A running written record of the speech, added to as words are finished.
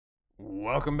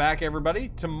Welcome back, everybody,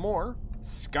 to more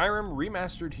Skyrim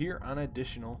Remastered here on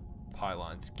Additional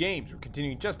Pylons Games. We're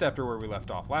continuing just after where we left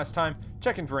off last time,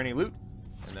 checking for any loot,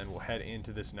 and then we'll head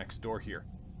into this next door here.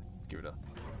 Let's give it a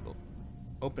little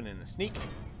open and a sneak.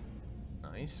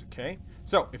 Nice, okay.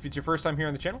 So, if it's your first time here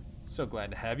on the channel, so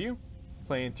glad to have you.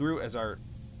 Playing through as our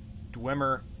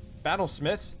Dwemer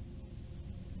Battlesmith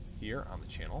here on the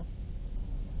channel.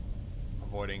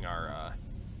 Avoiding a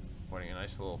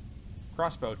nice little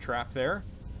crossbow trap there.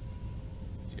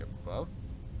 See up above.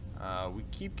 We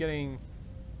keep getting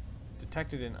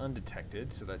detected and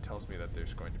undetected, so that tells me that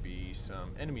there's going to be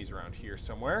some enemies around here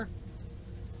somewhere.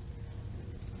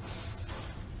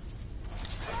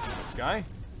 This guy.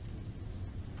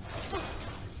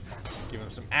 Give him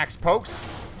some axe pokes.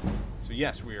 So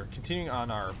yes, we are continuing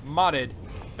on our modded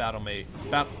Battlesmith.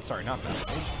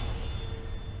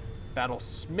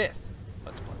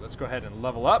 Let's go ahead and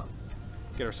level up.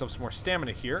 Get ourselves some more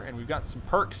stamina here, and we've got some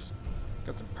perks.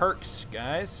 Got some perks,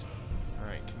 guys.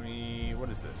 Alright, can we... what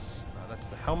is this? That's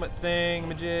the helmet thing,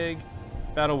 majig.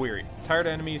 Battle weary. Tired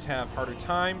enemies have harder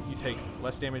time. You take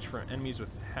less damage from enemies with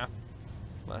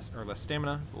less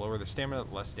stamina. The lower their stamina,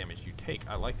 the less damage you take.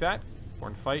 I like that.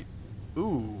 Born to fight.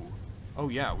 Ooh. Oh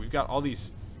yeah, we've got all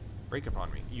these break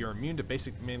upon me. You're immune to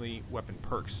basic melee weapon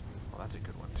perks. Well, that's a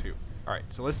good one too. Alright,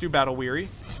 so let's do battle weary.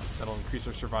 That'll increase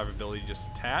our survivability just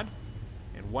a tad.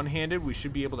 And one-handed, we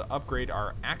should be able to upgrade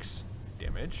our axe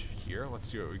damage here. Let's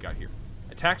see what we got here.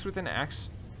 Attacks with an axe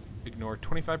ignore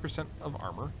 25% of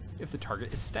armor if the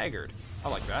target is staggered. I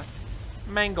like that.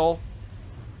 Mangle.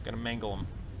 Gonna mangle him.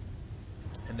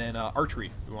 And then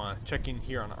archery. We want to check in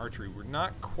here on archery. We're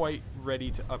not quite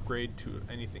ready to upgrade to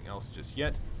anything else just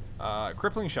yet.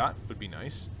 Crippling shot would be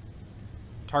nice.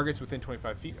 Targets within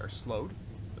 25 feet are slowed.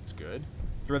 That's good.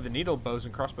 Thread the needle, bows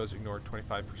and crossbows ignore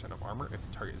 25% of armor if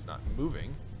the target is not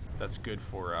moving. That's good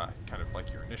for kind of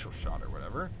like your initial shot or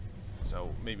whatever.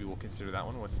 So maybe we'll consider that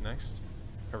one. What's next?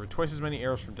 Cover twice as many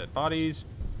arrows from dead bodies.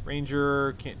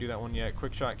 Ranger, can't do that one yet.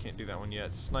 Quick shot, can't do that one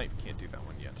yet. Snipe, can't do that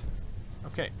one yet.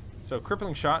 Okay, so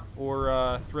crippling shot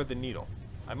or thread the needle.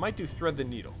 I might do thread the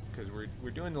needle because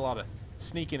we're doing a lot of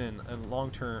sneaking and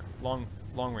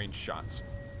long range shots.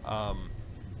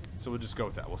 So we'll just go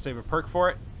with that. We'll save a perk for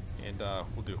it. And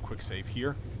we'll do a quick save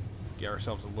here. Get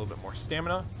ourselves a little bit more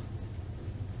stamina.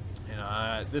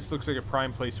 And this looks like a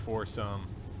prime place for some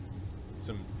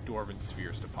Dwarven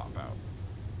spheres to pop out.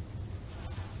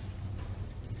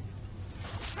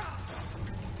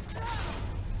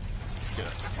 Get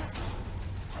a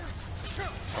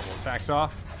couple attacks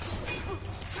off.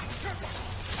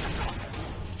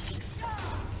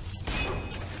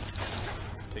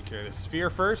 Take care of this sphere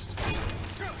first.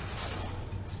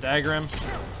 Stagger him.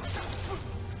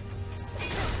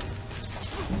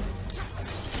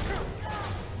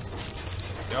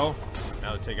 Go.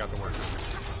 Now to take out the worker.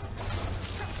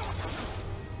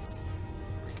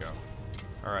 Let's go.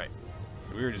 Alright.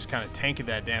 So we were just kind of tanking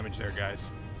that damage there,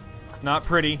 guys. It's not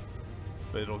pretty,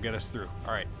 but it'll get us through.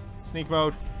 Alright. Sneak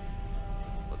mode.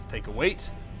 Let's take a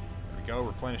wait. There we go.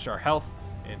 Replenish our health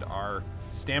and our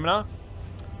stamina.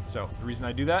 So the reason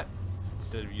I do that,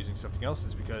 instead of using something else,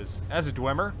 is because as a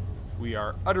Dwemer, we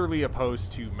are utterly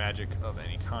opposed to magic of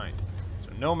any kind. So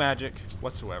no magic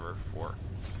whatsoever for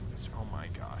this. Oh my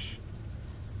gosh.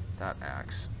 That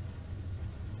axe.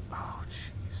 Oh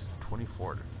jeez.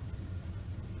 24.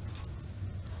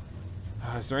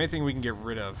 Is there anything we can get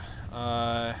rid of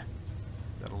that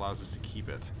allows us to keep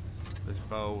it? This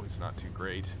bow is not too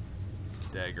great.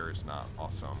 Dagger is not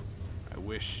awesome. I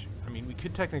mean, we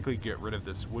could technically get rid of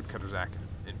this woodcutter's axe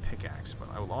and pickaxe, but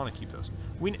I will want to keep those.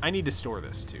 I need to store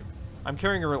this too. I'm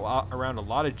carrying around a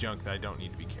lot of junk that I don't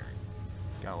need to be carrying.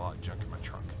 Got a lot of junk in my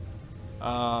trunk.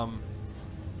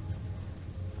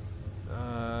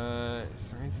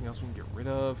 Is there anything else we can get rid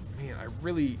of? Man, I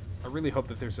really hope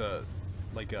that there's a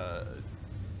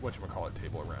whatchamacallit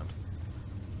table around.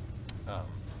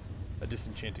 A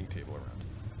disenchanting table around.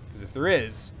 Because if there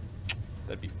is,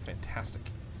 that'd be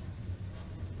fantastic.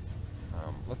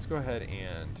 Let's go ahead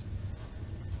and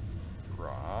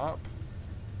drop.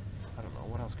 I don't know,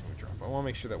 what else can we drop? I want to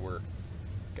make sure that we're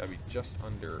gotta be just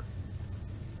under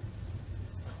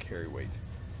our carry weight.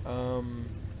 I want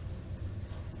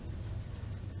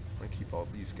to keep all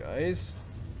these guys.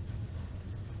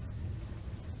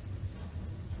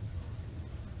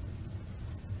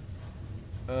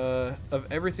 Of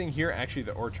everything here, actually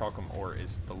the orichalcum ore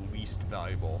is the least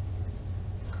valuable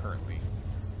currently.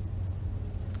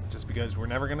 Just because we're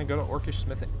never going to go to orcish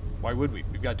smithing. Why would we?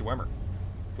 We've got Dwemer.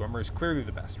 Dwemer is clearly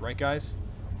the best, right guys?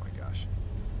 Oh my gosh.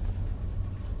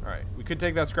 Alright, we could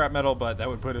take that scrap metal, but that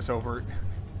would put us over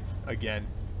again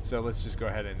So let's just go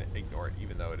ahead and ignore it,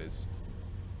 even though it is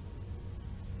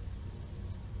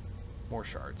more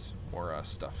shards, more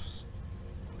stuffs.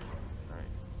 Alright.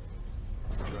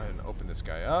 Go ahead and open this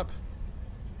guy up.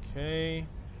 Okay.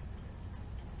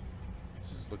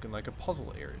 This is looking like a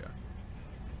puzzle area.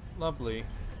 Lovely.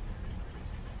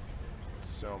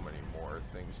 So many more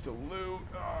things to loot.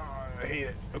 Oh, I hate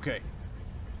it. Okay.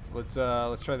 Let's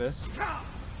try this.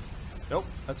 Nope,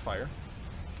 that's fire.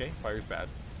 Okay, fire's bad.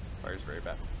 Fire's very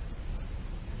bad.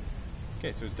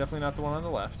 Okay, so it's definitely not the one on the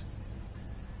left.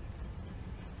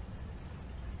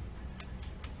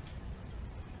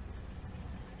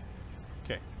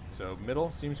 Okay, so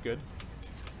middle seems good.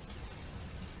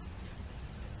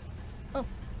 Oh,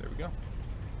 there we go.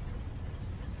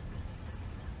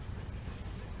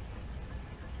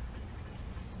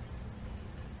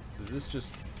 Is this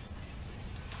just...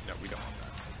 No, we don't want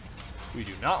that. We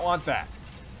do not want that.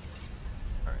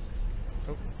 Alright.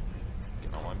 Oh.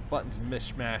 Getting all my buttons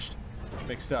mishmashed.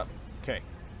 Mixed up. Okay.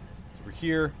 So we're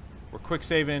here. We're quick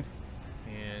saving.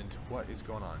 And what is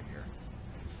going on here?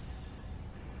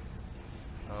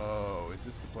 Oh, is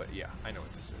this the play? Yeah, I know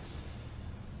what this is.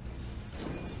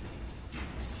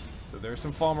 So there's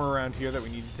some Falmer around here that we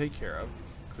need to take care of,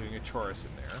 including a Chorus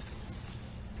in there.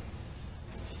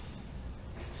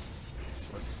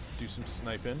 Let's do some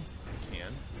sniping if we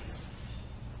can.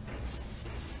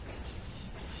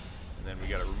 And then we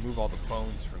gotta remove all the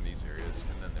bones from these areas,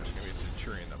 and then there's gonna be a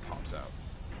Centurion that pops out.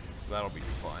 So that'll be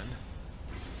fun.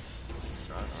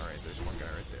 Alright, there's one guy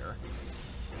right there.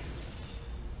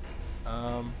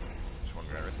 There's one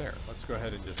guy right there. Let's go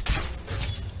ahead and just...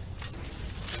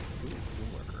 Ooh,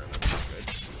 Doomworker, that's good.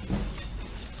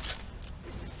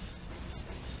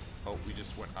 Oh, we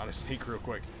just went out of sync real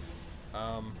quick.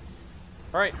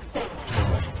 Alright.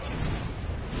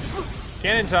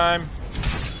 Cannon time!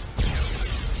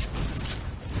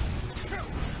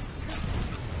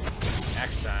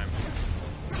 Axe time.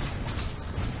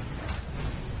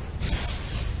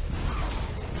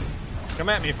 Come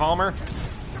at me, Falmer.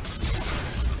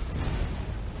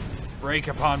 Break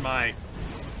upon my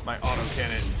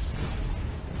autocannons.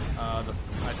 I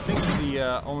think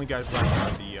the only guys left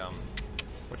are the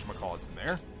whatchamacallits in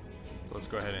there. So let's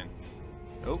go ahead and...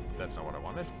 Nope, that's not what I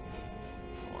wanted.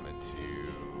 I wanted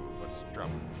to... Let's drop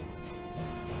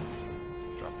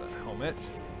that helmet.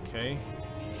 Okay.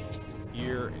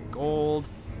 Gear and gold.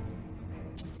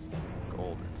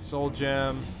 Gold and soul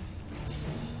gem.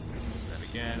 And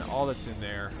again, all that's in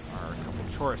there are a couple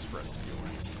of chores for us to deal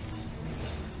with.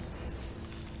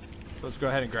 So let's go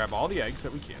ahead and grab all the eggs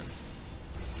that we can.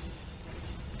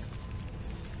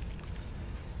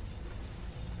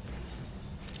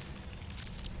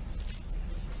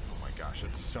 Oh my gosh,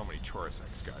 that's so many Chorus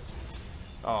eggs, guys.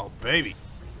 Oh, baby.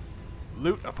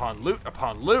 Loot upon loot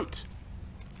upon loot.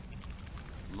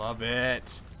 Love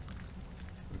it.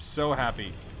 I'm so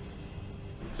happy.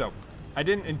 So, I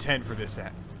didn't intend for this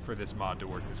mod to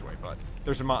work this way, but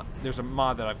there's a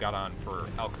mod that I've got on for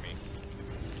alchemy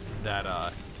that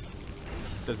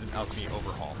does an alchemy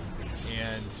overhaul.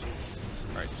 And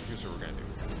alright, so here's what we're gonna do.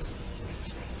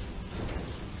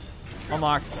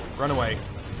 Unlock, run away,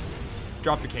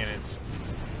 drop the cannons.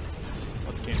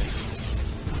 Let the cannons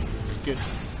do good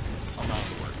amount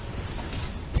of work.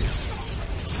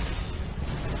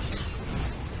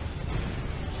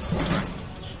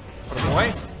 Put them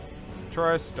away.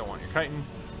 Taurus, don't want your chitin.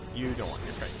 You don't want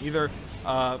your chitin either.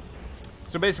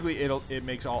 So basically, it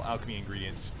makes all alchemy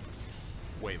ingredients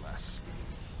way less.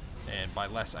 And by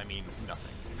less, I mean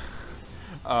nothing.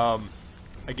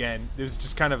 Again, there's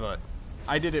just kind of a...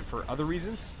 I did it for other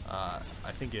reasons. I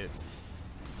think it...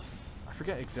 I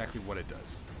forget exactly what it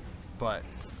does. But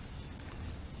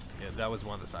yeah, that was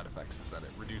one of the side effects, is that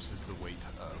it reduces the weight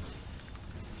of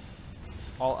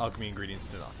all alchemy ingredients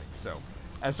to nothing. So,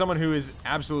 as someone who is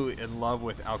absolutely in love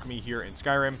with alchemy here in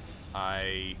Skyrim,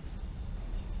 I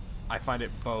find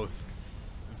it both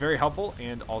very helpful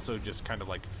and also just kind of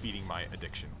like feeding my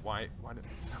addiction. What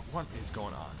is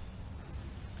going on?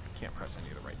 I can't press any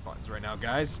of the right buttons right now,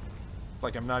 guys. It's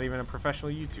like I'm not even a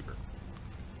professional YouTuber.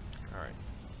 Alright.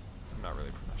 I'm not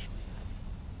really professional.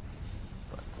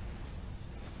 But,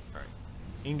 alright.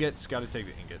 Ingots, gotta take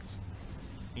the ingots.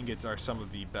 Ingots are some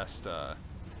of the best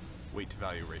weight to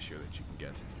value ratio that you can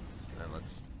get. And then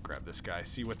let's grab this guy,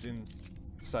 see what's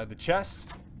inside the chest.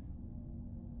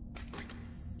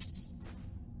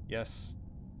 Yes.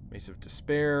 Mace of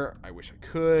Despair. I wish I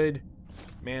could.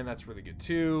 Man, that's really good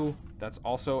too. That's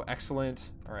also excellent.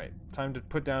 Alright, time to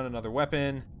put down another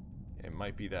weapon. It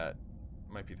might be that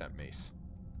mace.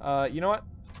 You know what?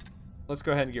 Let's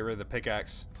go ahead and get rid of the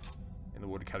pickaxe and the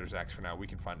woodcutter's axe for now. We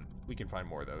can find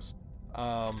more of those.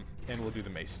 And we'll do the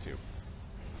mace too.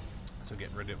 So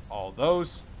getting rid of all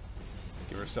those.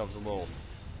 Give ourselves a little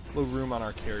room on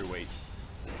our carry weight.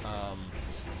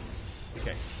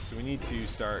 Okay, so we need to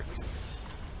start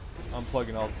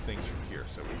unplugging all the things from here.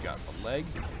 So we've got a leg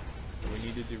we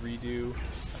needed to redo.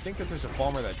 I think that there's a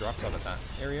Falmer that drops out of that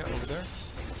area over there.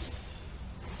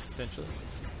 Potentially.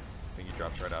 I think he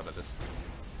drops right out of this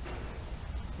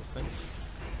thing.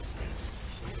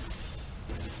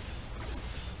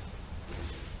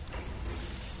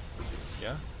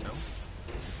 Yeah? No?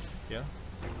 Yeah?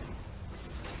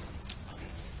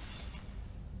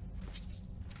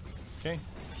 Okay.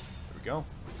 There we go.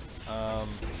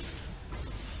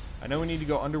 I know we need to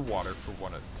go underwater for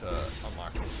one to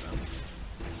unlock one of them.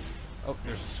 Oh,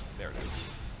 there it is.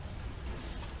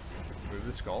 Move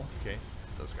the skull. Okay.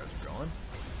 Those guys are going.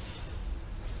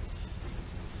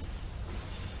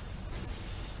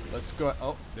 Let's go.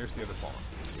 Oh, there's the other Falmer.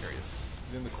 There he is.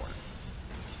 He's in the corner.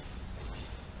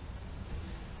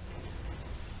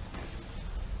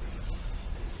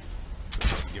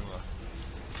 Give him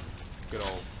a good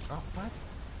old. Oh, what?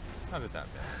 How did that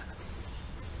miss?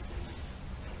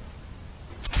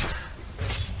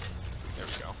 There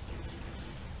we go.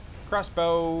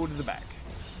 Crossbow to the back.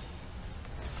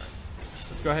 Right.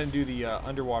 Let's go ahead and do the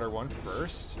underwater one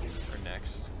first, or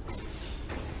next.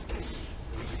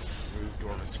 Move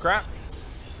Dwarven scrap.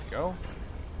 There we go.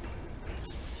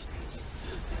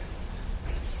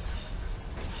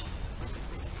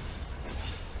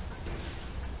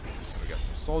 We got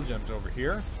some soul gems over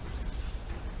here.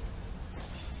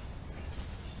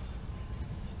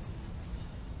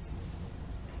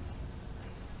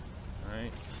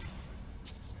 Alright.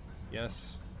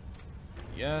 Yes.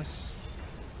 Yes.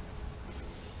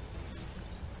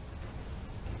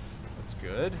 That's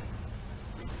good.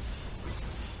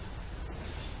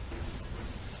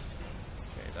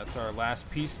 Okay, that's our last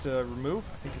piece to remove.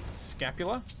 I think it's a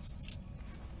scapula.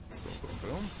 Boom, boom,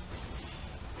 boom.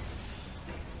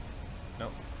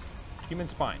 Nope. Human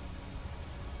spine.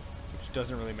 Which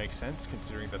doesn't really make sense,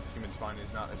 considering that the human spine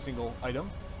is not a single item.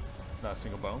 Not a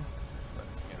single bone. But,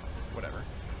 you know, whatever.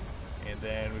 And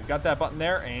then we've got that button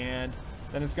there, and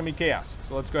then it's going to be chaos.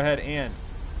 So let's go ahead and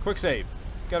quick save.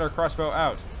 Get our crossbow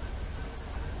out.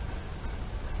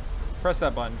 Press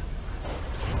that button.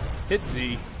 Hit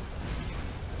Z.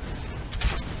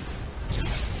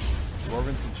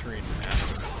 Dwarven Centurion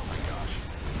Master. Oh my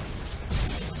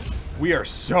gosh. We are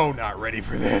so not ready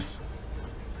for this.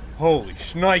 Holy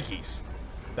shnikes.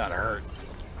 That hurt.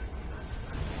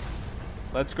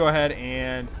 Let's go ahead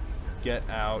and get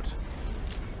out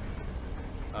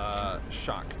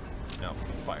shock. No,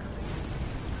 fire.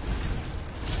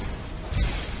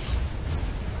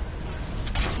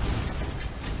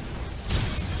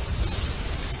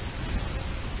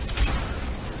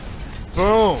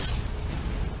 Boom!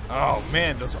 Oh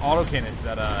man, those autocannons,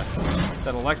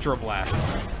 that electro blast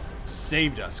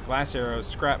saved us. Glass arrows,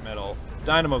 scrap metal,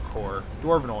 dynamo core,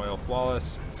 dwarven oil,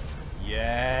 flawless.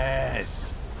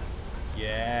 Yes!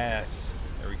 Yes!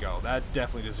 There we go. That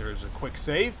definitely deserves a quick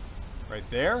save. Right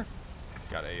there.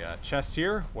 Got a chest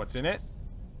here. What's in it?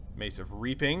 Mace of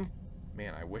Reaping.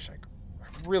 Man, I wish I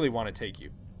really want to take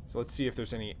you. So let's see if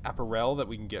there's any apparel that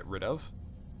we can get rid of.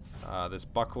 This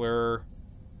buckler.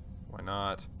 Why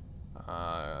not?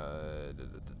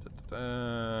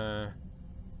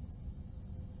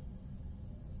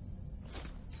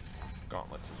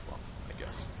 Gauntlets as well, I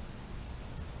guess.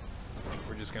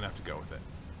 We're just going to have to go with it.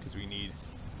 Because we need...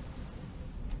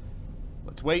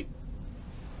 Let's wait.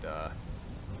 Up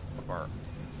our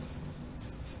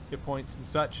hit points and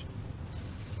such.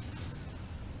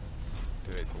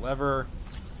 Activate the lever.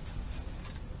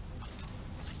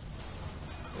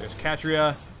 There's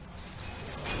Katria.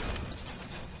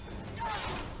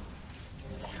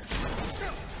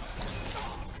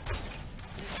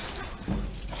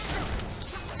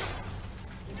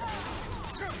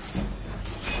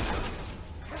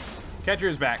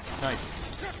 Katria's back. Nice.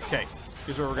 Okay,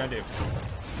 here's what we're gonna do.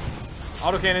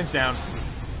 Autocannons down.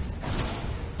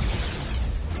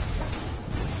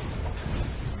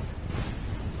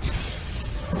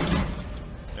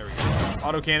 There we go.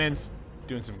 Autocannons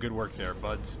doing some good work there,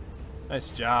 buds. Nice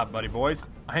job, buddy boys.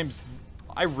 I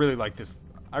really like this.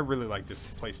 I really like this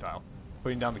playstyle.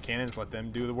 Putting down the cannons, let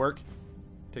them do the work.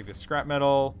 Take this scrap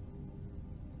metal.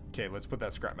 Okay, let's put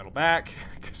that scrap metal back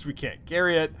because we can't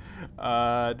carry it.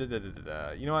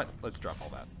 You know what? Let's drop all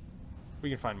that. We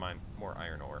can find more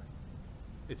iron ore.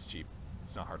 It's cheap.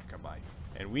 It's not hard to come by.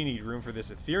 And we need room for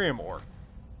this Ethereum ore.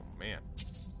 Oh, man.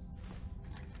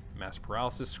 Mass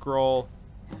paralysis scroll.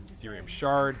 Ethereum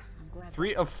shard.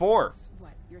 3 of 4.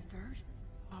 What, your third?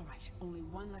 All right, only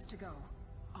one left to go.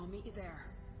 I'll meet you there.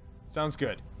 Sounds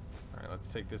good. All right,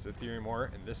 let's take this Ethereum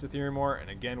ore and this Ethereum ore, and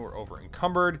again, we're over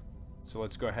encumbered. So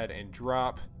let's go ahead and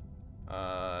drop,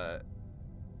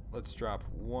 let's drop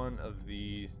one of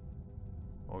the,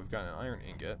 well, we've got an iron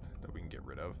ingot that we can get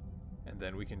rid of. And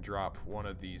then we can drop one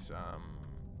of these,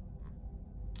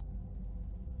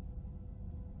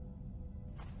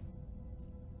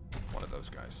 one of those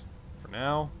guys for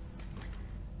now.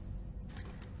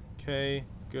 Okay,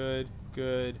 good,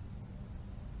 good.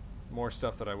 More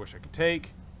stuff that I wish I could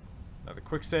take. Another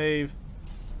quick save.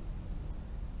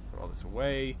 Put all this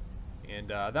away. And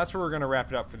that's where we're going to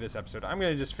wrap it up for this episode. I'm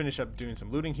going to just finish up doing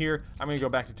some looting here. I'm going to go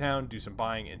back to town, do some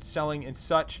buying and selling and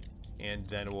such. And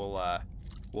then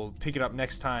we'll pick it up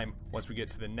next time once we get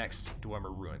to the next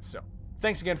Dwemer Ruins. So,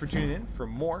 thanks again for tuning in for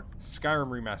more Skyrim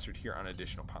Remastered here on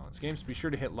Additional Pylons Games. Be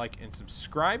sure to hit like and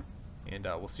subscribe. And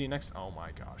we'll see you next... Oh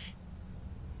my gosh.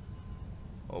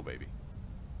 Oh baby.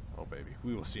 Oh baby.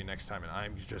 We will see you next time, and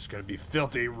I'm just going to be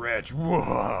filthy rich.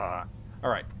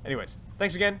 Alright, anyways.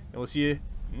 Thanks again, and we'll see you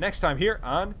next time here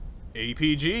on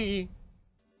APG.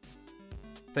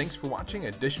 Thanks for watching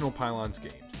Additional Pylons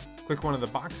Games. Click one of the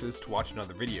boxes to watch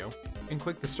another video, and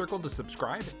click the circle to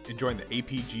subscribe and join the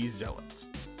APG Zealots.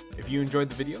 If you enjoyed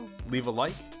the video, leave a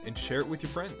like and share it with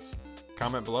your friends.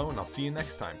 Comment below, and I'll see you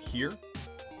next time here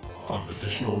on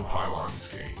Additional Pylons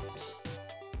Games.